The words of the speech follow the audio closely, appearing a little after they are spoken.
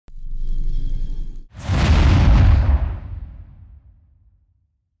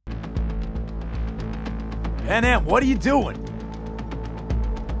Panam, what are you doing?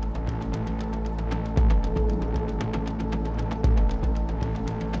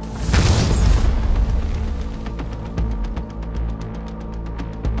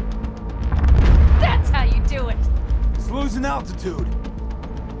 That's how you do it! It's losing altitude.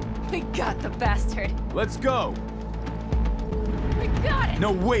 We got the bastard. Let's go. We got it!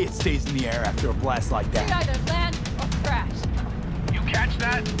 No way it stays in the air after a blast like We that. either land or crash. You catch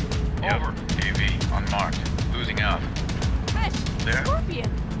that? Over. AV, unmarked. Losing out. Mitch, There? Scorpion!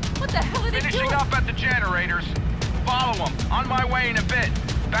 What the hell are they Finishing doing? up at the generators. Follow them. On my way in a bit.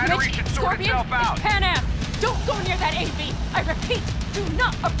 Battery Mitch, should sort Scorpion, itself out. it's Panam! Don't go near that AV! I repeat, do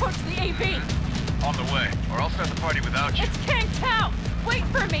not approach the AV! On the way, or I'll start the party without you. It's Kang Tao! Wait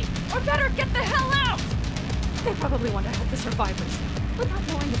for me! Or better get the hell out! They probably want to help the survivors, without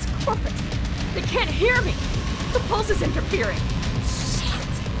knowing it's corporate. They can't hear me! The pulse is interfering. Shit!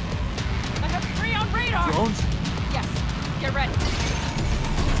 I have 3 on radar! Drones? Yes, get ready.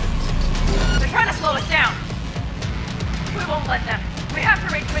 They're trying to slow us down. We won't let them. We have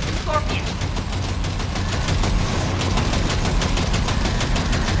to reach Mitch and Scorpion.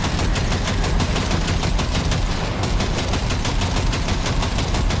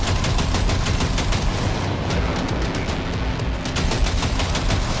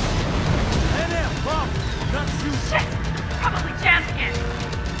 Panam, come! Not you! Shit! Probably jammed again.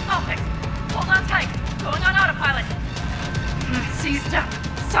 I'll fix it. Hold on tight. Going on autopilot. Seized up.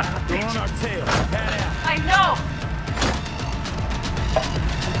 Son of a They're bitch. on our tail. Panam! I know!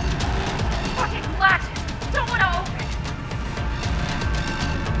 Fucking latches! Don't want to open!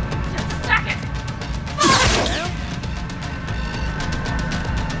 Just a second! Panam?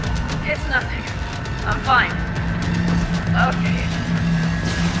 It's nothing. I'm fine. Okay.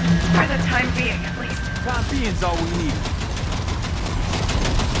 For the time being, at least. Time being's all we need.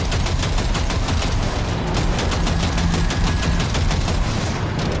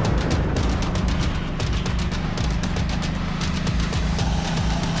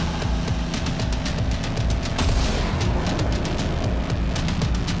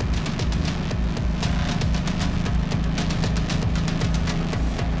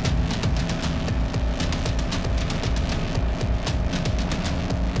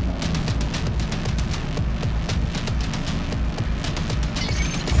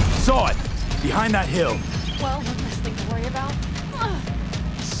 Saw it! Behind that hill. Well, one less thing to worry about.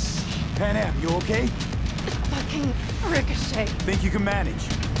 Panam, you okay? Fucking ricochet. Think you can manage?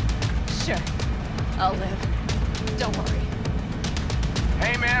 Sure. I'll live. Don't worry.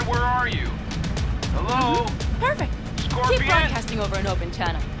 Hey man, where are you? Hello? Perfect. Scorpion? Keep broadcasting over an open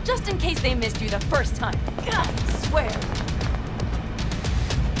channel, just in case they missed you the first time. God, I swear.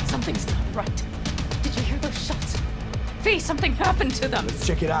 Something's not right. Did you hear those shots? V, something happened to them. Let's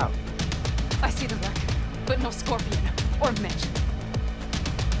check it out. I see the wreck, but no Scorpion or Mitch.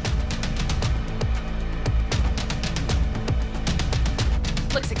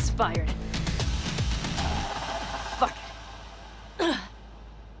 Looks expired. Fuck it.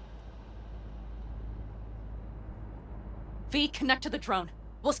 V, connect to the drone.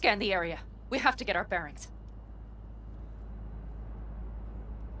 We'll scan the area. We have to get our bearings.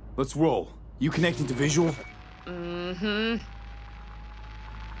 Let's roll. You connecting to visual? Mm-hmm.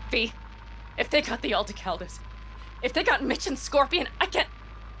 V, if they got the Aldecaldos, if they got Mitch and Scorpion, I don't...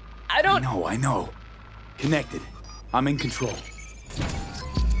 I know. Connected. I'm in control.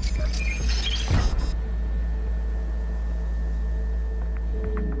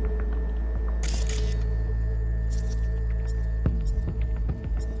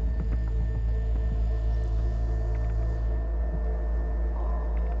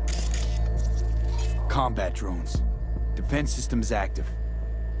 Combat drones. Defense system is active.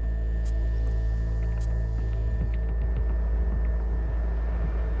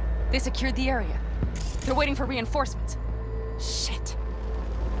 They secured the area. They're waiting for reinforcements. Shit.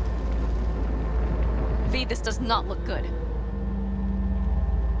 V, this does not look good.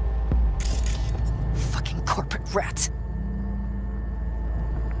 Fucking corporate rats.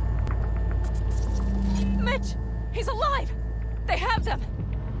 Mitch! He's alive! They have them!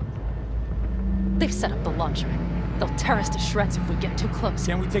 They've set up the launcher. They'll tear us to shreds if we get too close.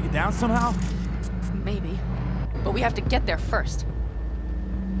 Can we take it down somehow? Maybe. But we have to get there first.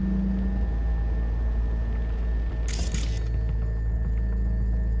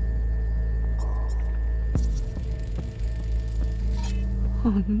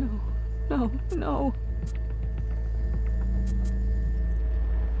 Oh no. No, no.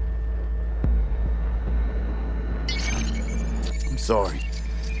 I'm sorry.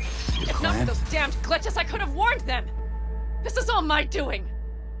 If not for those damned glitches, I could have warned them! This is all my doing!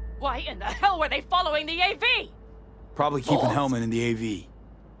 Why in the hell were they following the AV? Probably keeping Hellman in the AV.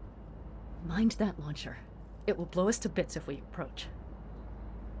 Mind that launcher. It will blow us to bits if we approach.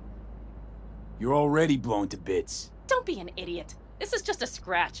 You're already blown to bits. Don't be an idiot. This is just a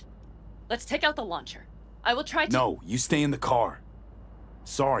scratch. Let's take out the launcher. I will try to— No, you stay in the car.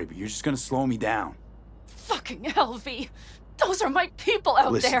 Sorry, but you're just gonna slow me down. Fucking hell, V. Those are my people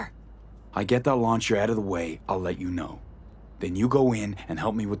out Listen, there. I get that launcher out of the way, I'll let you know. Then you go in and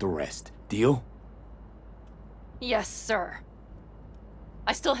help me with the rest. Deal? Yes, sir.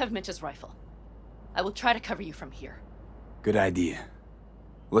 I still have Mitch's rifle. I will try to cover you from here. Good idea.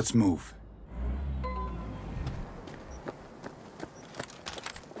 Let's move.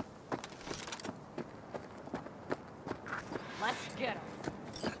 Let's get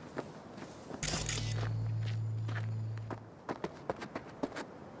him.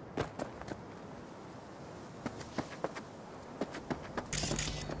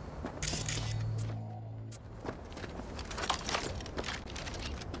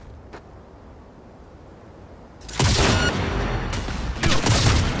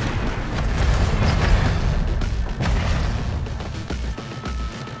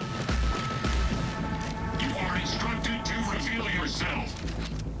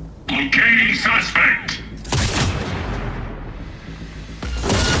 Locating suspect.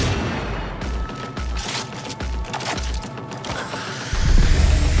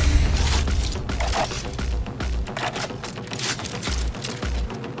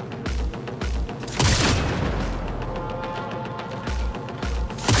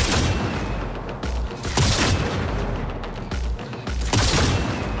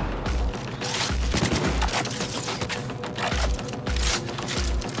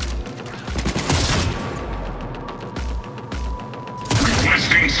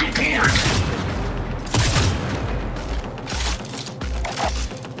 Support.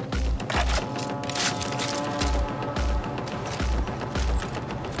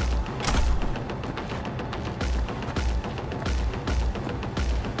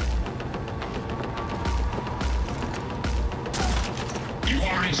 You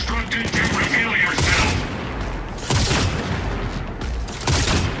are instructed to reveal yourself.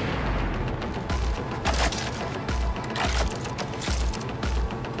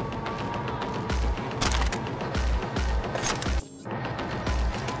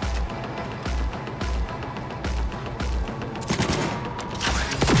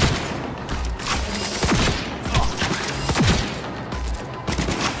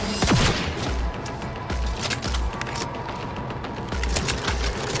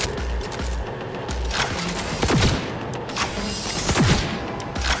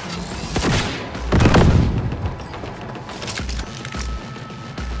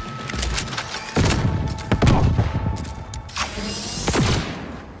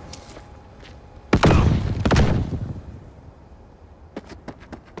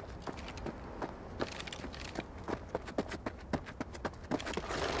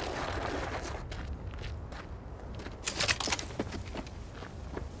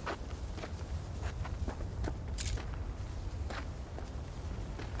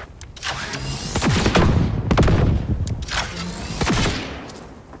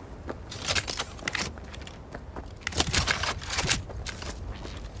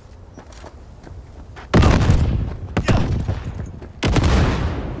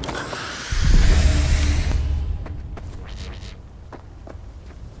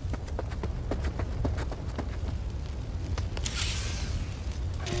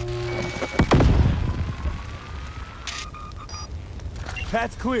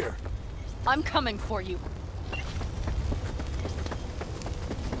 Path's clear. I'm coming for you.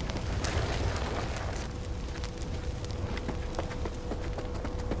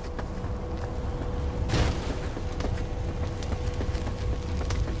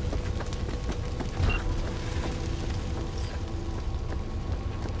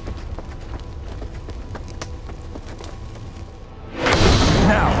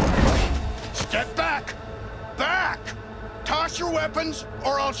 Get back! Back! Toss your weapons,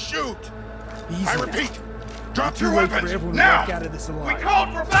 or I'll shoot! Easy. I repeat, drop Too your late for weapons, everyone to now! walk out of this We alive. called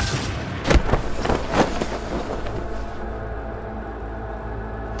for back!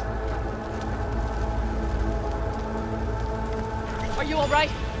 Are you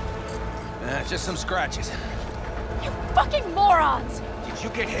alright? Just some scratches. You fucking morons! Did you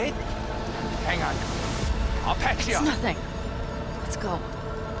get hit? Hang on. I'll patch you It's up. nothing. Let's go.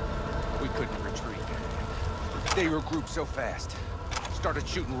 We couldn't retreat. They regrouped so fast. Started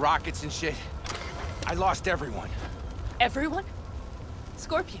shooting rockets and shit. I lost everyone. Everyone?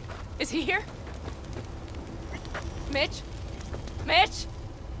 Scorpion, is he here? Mitch? Mitch?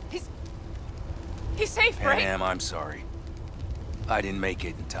 He's safe, right? Pam, I'm sorry. I didn't make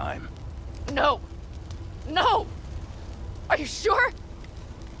it in time. No. No! Are you sure?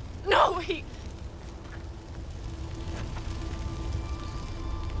 No, he...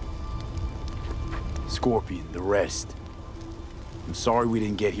 Scorpion, the rest. I'm sorry we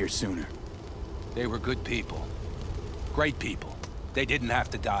didn't get here sooner. They were good people. Great people. They didn't have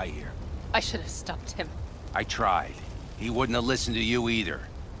to die here. I should have stopped him. I tried. He wouldn't have listened to you either.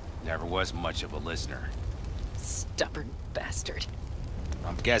 Never was much of a listener. Stubborn bastard.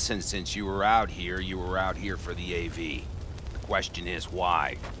 I'm guessing since you were out here for the AV. The question is,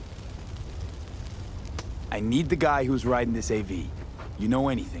 why? I need the guy who's riding this AV. You know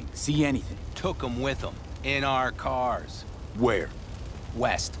anything, see anything? Took him with him. In our cars. Where?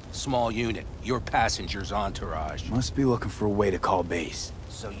 West. Small unit. Your passenger's entourage. Must be looking for a way to call base.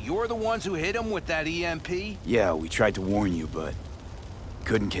 So you're the ones who hit him with that EMP? Yeah, we tried to warn you, but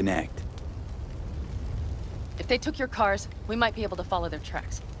couldn't connect. If they took your cars, we might be able to follow their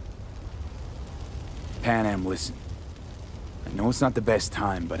tracks. Panam, listen. I know it's not the best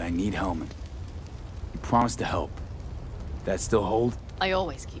time, but I need Hellman. You promised to help. That still hold? I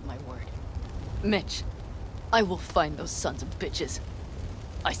always keep my word. Mitch, I will find those sons of bitches.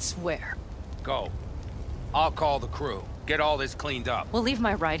 I swear. Go. I'll call the crew. Get all this cleaned up. We'll leave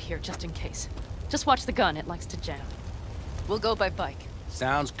my ride here just in case. Just watch the gun, it likes to jam. We'll go by bike.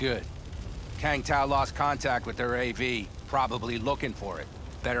 Sounds good. Kang Tao lost contact with their AV. Probably looking for it.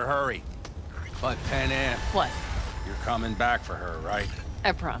 Better hurry. But Panam, What? you're coming back for her, right?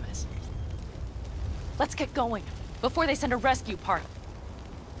 I promise. Let's get going, before they send a rescue party.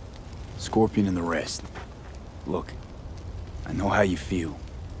 Scorpion and the rest. Look, I know how you feel.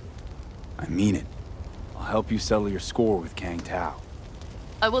 I mean it. I'll help you settle your score with Kang Tao.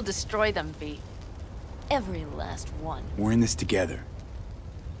 I will destroy them, V. Every last one. We're in this together.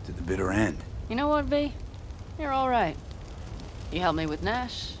 To the bitter end. You know what, V? You're all right. You helped me with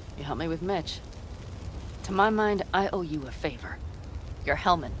Nash, you helped me with Mitch. To my mind, I owe you a favor. You're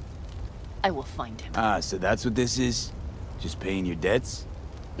Hellman. I will find him. Ah, so that's what this is? Just paying your debts?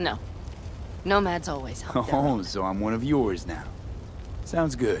 No. Nomads always help their Oh, own. so I'm one of yours now.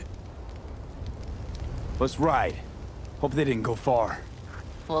 Sounds good. Let's ride. Hope they didn't go far.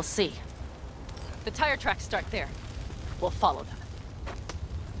 We'll see. The tire tracks start there. We'll follow them.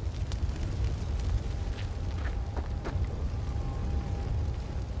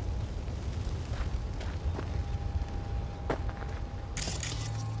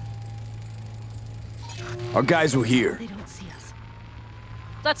 Our guys were here. They don't see us.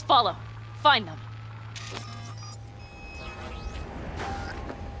 Let's follow. Find them.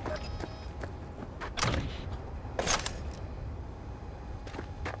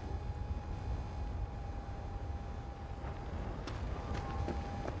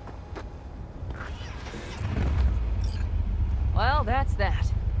 Well, that's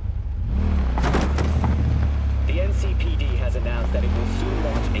that. The NCPD has announced that it will soon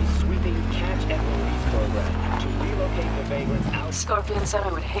launch a sweeping catch and release program to relocate the vagrants out. Scorpion said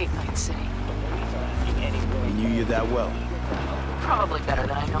I would hate Night City. The police are asking anyone. He knew you that well. Probably better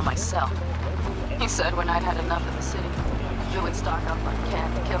than I know myself. He said when I'd had enough of the city, we would stock up on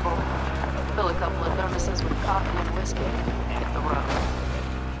canned kibble, fill a couple of thermoses with coffee and whiskey, and hit the road.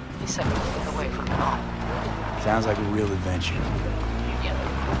 He said we would get away from it all. Sounds like a real adventure. Yeah.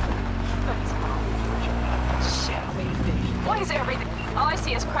 Shit. Why is everything? All I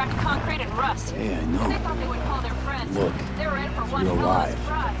see is cracked concrete and rust. Yeah, I They know. thought they would call their friends. Look, They were in for one you're hell of a alive.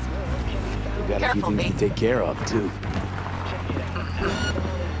 surprise. We got a few Careful, things mate. to take care of, too.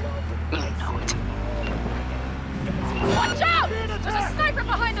 You know it. Watch out! There's a sniper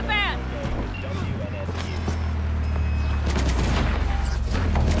behind the van!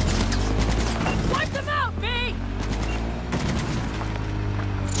 Wipe them out, V!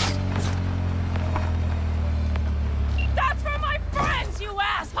 That's for my friends, you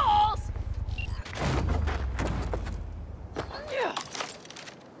assholes!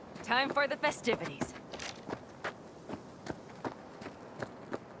 Time for the festivities.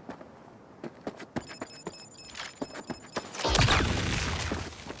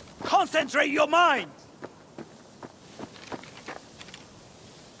 Concentrate your mind!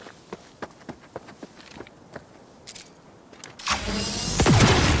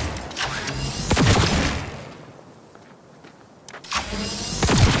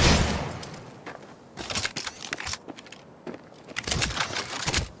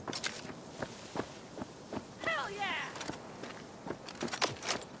 Hell yeah!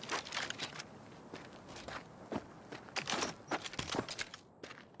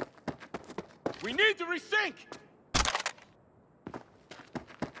 We need to resync!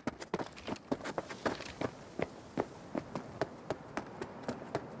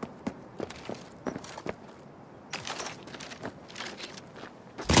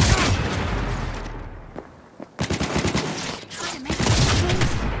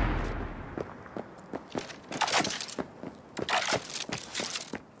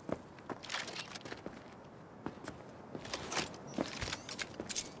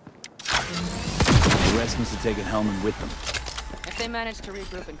 rest must have taken Hellman with them. If they manage to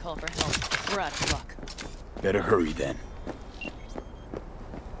regroup and call for help, we're out of luck. Better hurry then.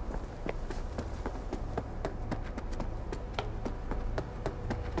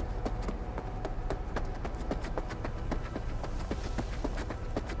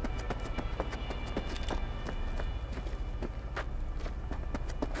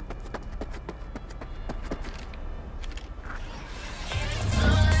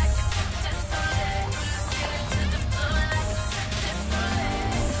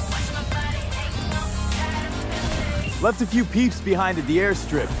 Left a few peeps behind at the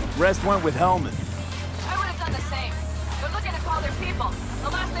airstrip. Rest went with Hellman. I would have done the same. They're looking to call their people.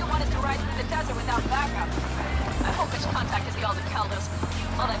 The last they want is to ride through the desert without backup. I hope it's contacted the Alden Caldos.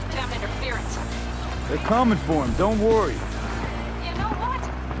 All that damn interference. They're coming for him, don't worry. You know what?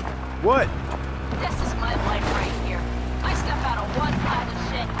 What? This is my life right here. I step out of one pile of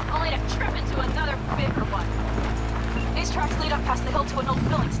shit, only to trip into another bigger one. These tracks lead up past the hill to an old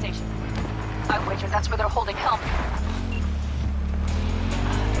filling station. I wager that's where they're holding Hellman.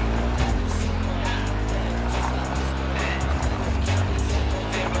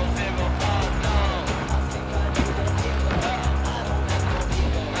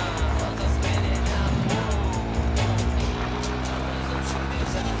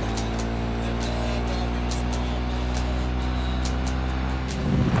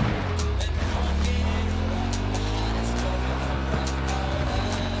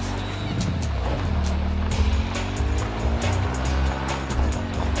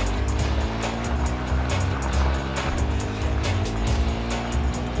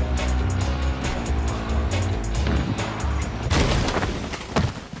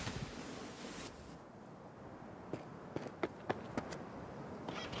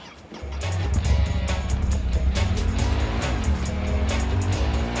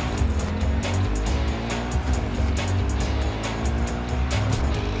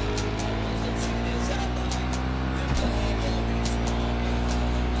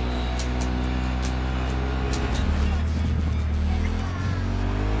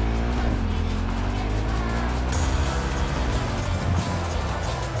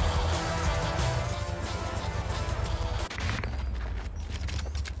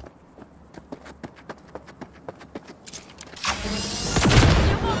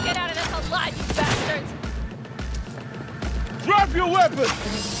 Drop your weapon!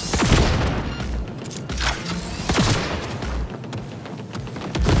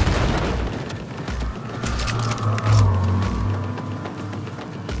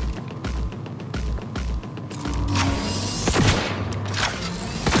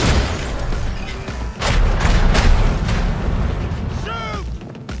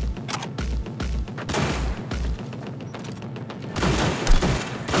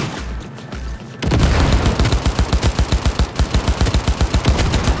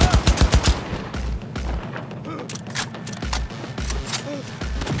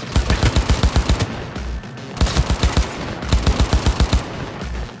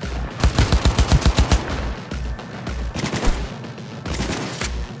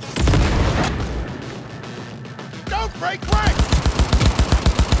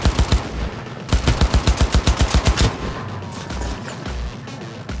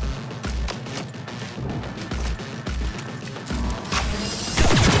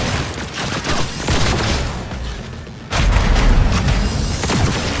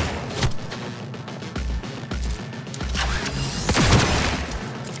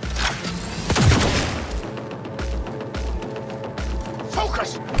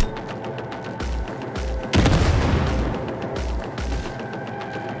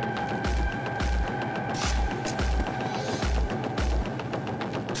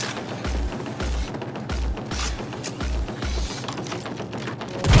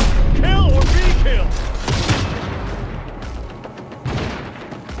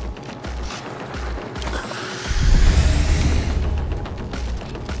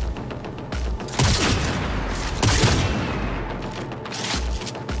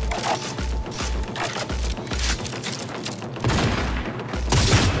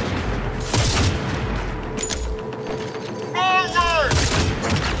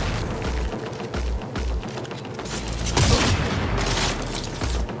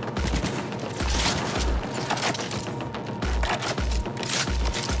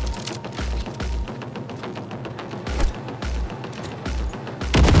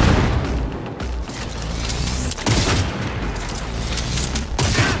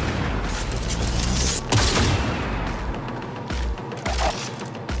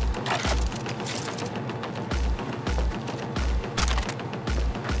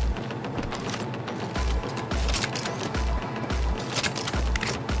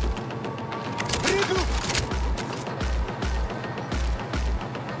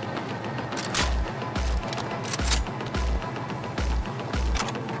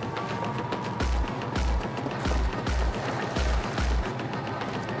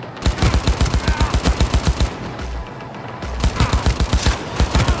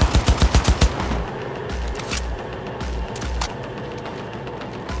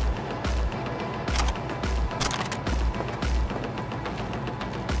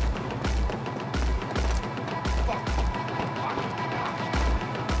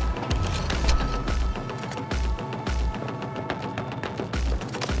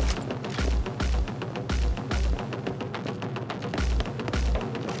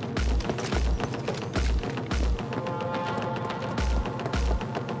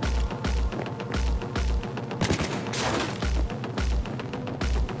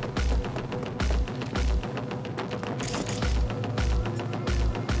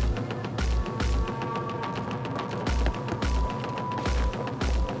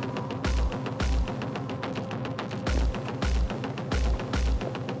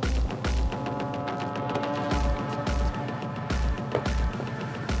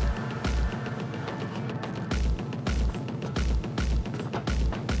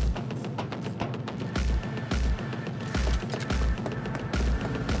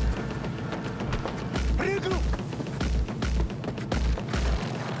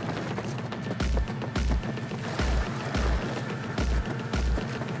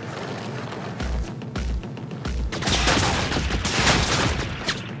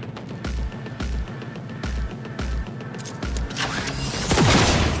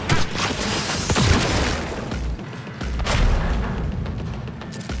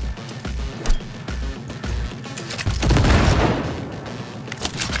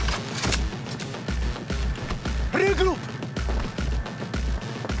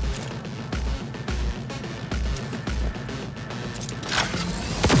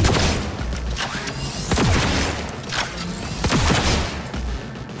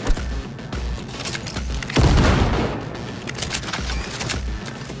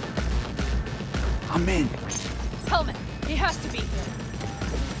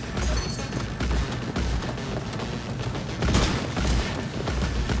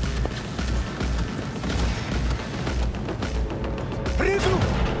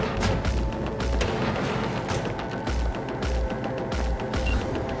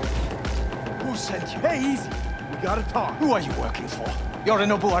 Hey, easy. We gotta talk. Who are you working for?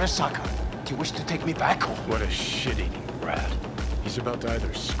 Yorinobu Arasaka. Do you wish to take me back home? What a shit-eating rat. He's about to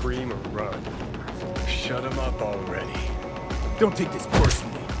either scream or run. Shut him up already. Don't take this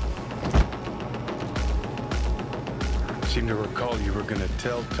personally. Seem to recall you were gonna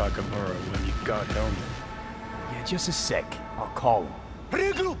tell Takamura when you got Helmet. Yeah, just a sec. I'll call him.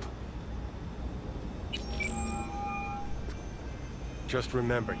 Regroup! Just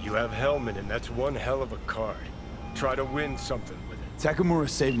remember, you have Helmet, and that's one hell of a card. Try to win something with it. Takamura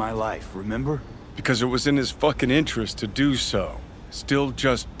saved my life, remember? Because it was in his fucking interest to do so. Still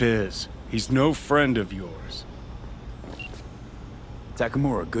just biz. He's no friend of yours.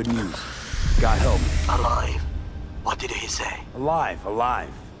 Takamura, good news. Got Helmet. Alive. What did he say? Alive,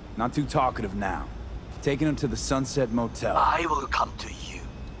 alive. Not too talkative now. Taking him to the Sunset Motel. I will come to you.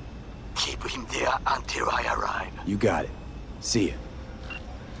 Keep him there until I arrive. You got it. See ya.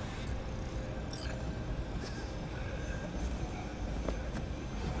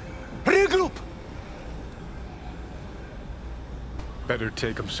 Regroup! Better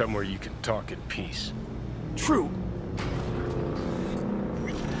take him somewhere you can talk in peace. True.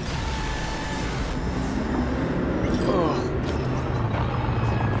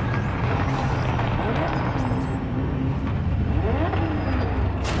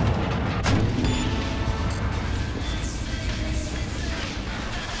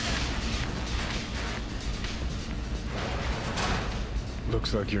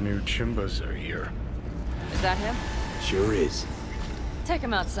 Looks like your new Chimbas are here. Is that him? Sure is. Take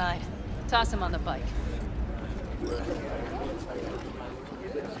him outside. Toss him on the bike.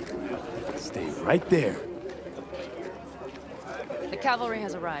 Stay right there. The cavalry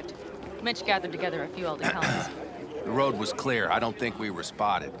has arrived. Mitch gathered together a few elder helmets. The road was clear. I don't think we were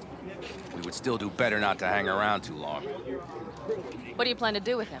spotted. We would still do better not to hang around too long. What do you plan to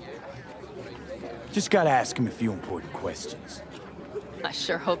do with him? Just gotta ask him a few important questions. I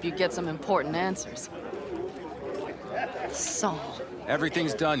sure hope you get some important answers. Saul.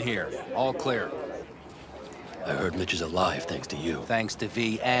 Everything's done here. All clear. I heard Mitch is alive thanks to you. Thanks to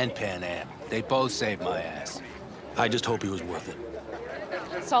V and Panam. They both saved my ass. I just hope he was worth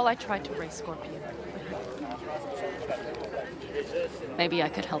it. Saul, I tried to raise Scorpion. Maybe I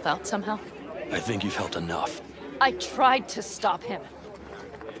could help out somehow? I think you've helped enough. I tried to stop him.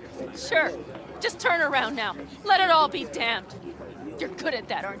 Sure. Just turn around now. Let it all be damned. You're good at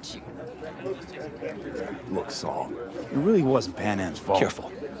that, aren't you? Look, Saul, it really wasn't Panam's fault.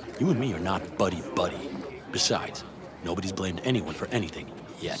 Careful. You and me are not buddy-buddy. Besides, nobody's blamed anyone for anything,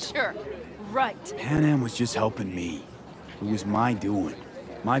 yet. Sure. Right. Panam was just helping me. It was my doing.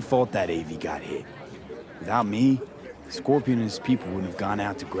 My fault that AV got hit. Without me, Scorpion and his people wouldn't have gone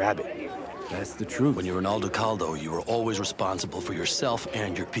out to grab it. That's the truth. When you're in Aldo Caldo, you are always responsible for yourself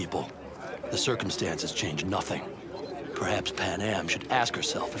and your people. The circumstances change nothing. Perhaps Panam should ask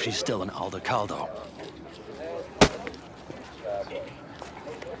herself if she's still in Aldo Caldo.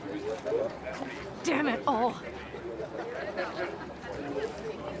 Damn it all.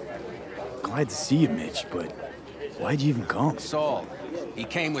 Glad to see you, Mitch, but why'd you even come? Saul, he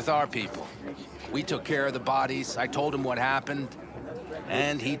came with our people. We took care of the bodies. I told him what happened.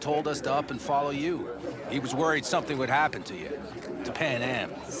 And he told us to up and follow you. He was worried something would happen to you. To Panam.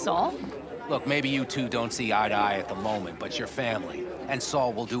 Saul? Look, maybe you two don't see eye to eye at the moment, but you're family. And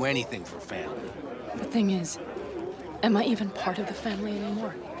Saul will do anything for family. The thing is, am I even part of the family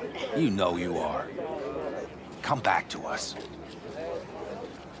anymore? You know you are. Come back to us.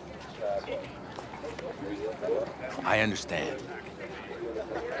 I understand.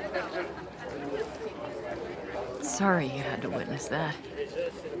 Sorry you had to witness that.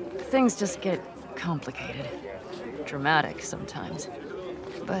 Things just get complicated. Dramatic sometimes.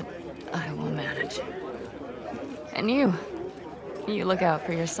 But I will manage. And you look out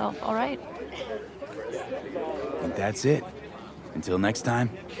for yourself, all right? And that's it. Until next time.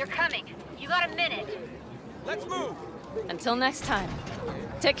 You're coming. You got a minute. Let's move! Until next time.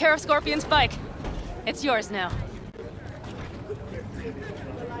 Take care of Scorpion's bike. It's yours now.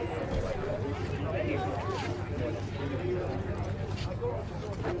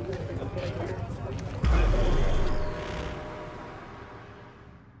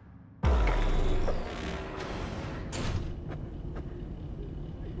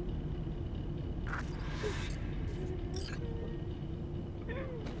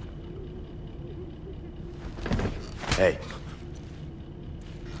 Hey.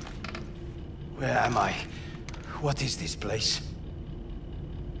 Where am I? What is this place?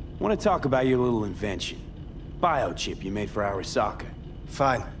 Want to talk about your little invention. Biochip you made for Arasaka.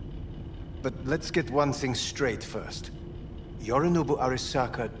 Fine. But let's get one thing straight first. Yorinobu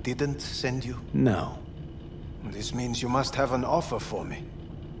Arasaka didn't send you? No. This means you must have an offer for me.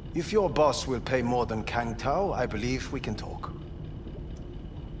 If your boss will pay more than Kang Tao, I believe we can talk.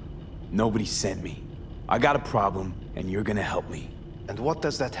 Nobody sent me. I got a problem, and you're gonna help me. And what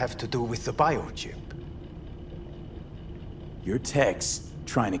does that have to do with the biochip? Your tech's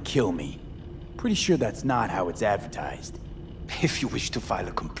trying to kill me. Pretty sure that's not how it's advertised. If you wish to file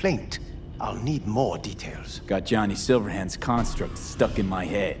a complaint, I'll need more details. Got Johnny Silverhand's construct stuck in my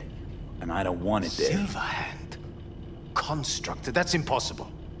head, and I don't want it there. Silverhand? Construct? That's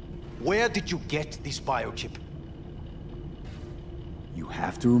impossible. Where did you get this biochip? You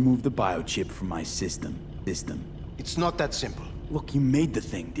have to remove the biochip from my system. It's not that simple. Look, you made the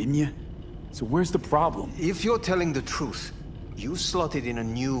thing, didn't you? So where's the problem? If you're telling the truth, you slotted in a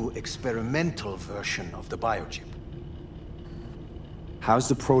new experimental version of the biochip. How's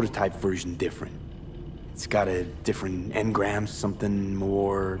the prototype version different? It's got a different engram, something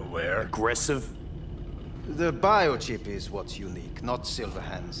more... aggressive? The biochip is what's unique, not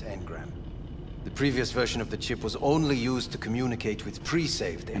Silverhand's engram. The previous version of the chip was only used to communicate with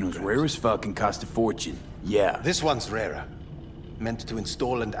pre-saved engrams. And it was rare as fuck and cost a fortune. Yeah. This one's rarer. Meant to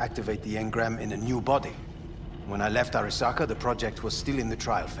install and activate the engram in a new body. When I left Arasaka, the project was still in the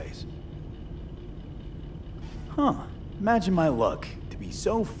trial phase. Huh. Imagine my luck. To be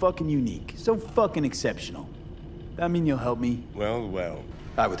so fucking unique, so fucking exceptional. That mean you'll help me? Well, well.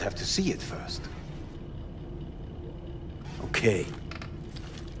 I would have to see it first. Okay.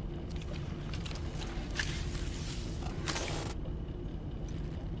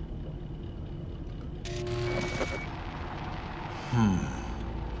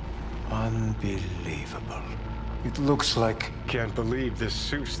 Unbelievable. It looks like... Can't believe this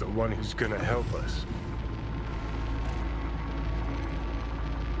suit's the one who's gonna help us.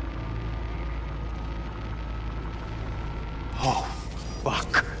 Oh,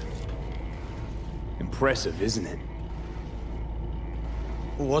 fuck. Impressive, isn't it?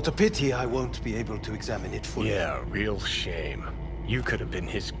 What a pity I won't be able to examine it fully. Yeah, real shame. You could have been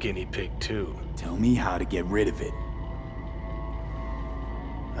his guinea pig, too. Tell me how to get rid of it.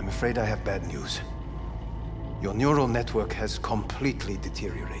 I'm afraid I have bad news. Your neural network has completely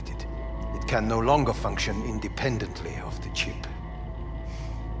deteriorated. It can no longer function independently of the chip.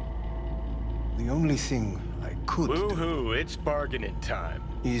 The only thing I could Woohoo, it's bargaining time.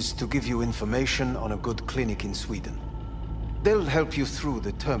 is to give you information on a good clinic in Sweden. They'll help you through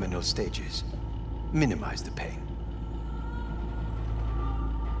the terminal stages. Minimize the pain.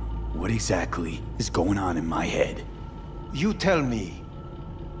 What exactly is going on in my head? You tell me,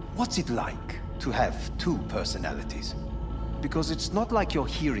 what's it like to have two personalities? Because it's not like you're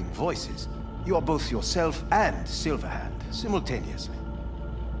hearing voices. You are both yourself and Silverhand, simultaneously.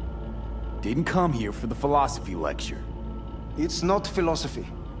 Didn't come here for the philosophy lecture. It's not philosophy.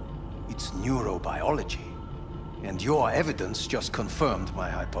 It's neurobiology. And your evidence just confirmed my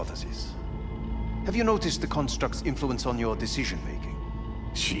hypothesis. Have you noticed the construct's influence on your decision-making?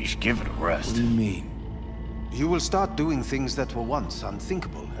 Sheesh, give it a rest. What do you mean? You will start doing things that were once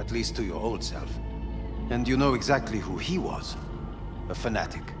unthinkable, at least to your old self. And you know exactly who he was. A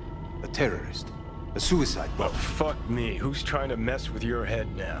fanatic, a terrorist, a suicide bomber. Well, fuck me. Who's trying to mess with your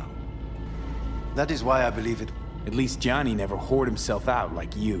head now? That is why I believe it. At least Johnny never whored himself out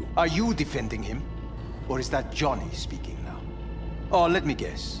like you. Are you defending him? Or is that Johnny speaking now? Oh, let me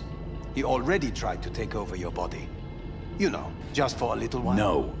guess. He already tried to take over your body. You know, just for a little while.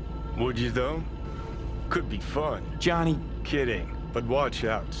 No. Would you, though? Could be fun. Johnny... Kidding. But watch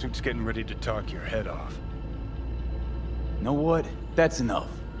out. Suit's getting ready to talk your head off. Know what? That's enough.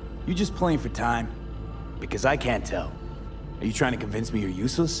 You just playing for time? Because I can't tell. Are you trying to convince me you're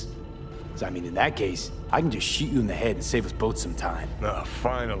useless? 'Cause I mean, in that case, I can just shoot you in the head and save us both some time. Ah,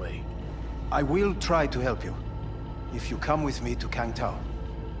 finally. I will try to help you. If you come with me to Kang Tao.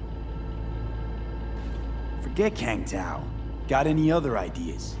 Forget Kang Tao. Got any other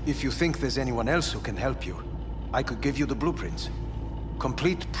ideas? If you think there's anyone else who can help you, I could give you the blueprints.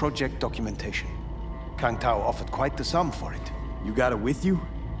 Complete project documentation. Kang Tao offered quite the sum for it. You got it with you?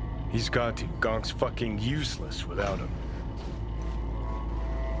 He's got to. Gong's fucking useless without him.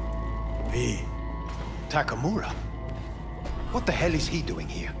 V. Takamura? What the hell is he doing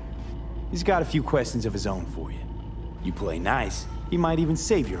here? He's got a few questions of his own for you. You play nice, he might even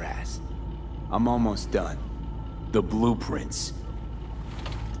save your ass. I'm almost done. The blueprints.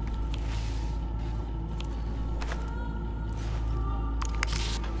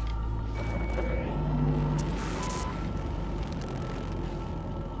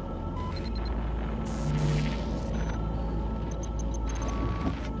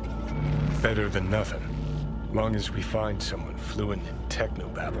 Better than nothing. Long as we find someone fluent in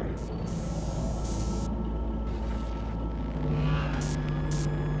technobabble.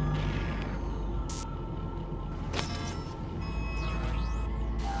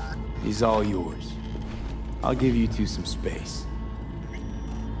 is all yours. I'll give you two some space.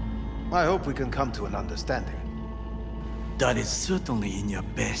 I hope we can come to an understanding. That is certainly in your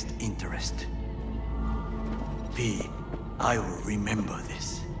best interest. V, I will remember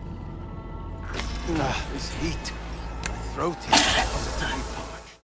this. This heat. My throat is all the time.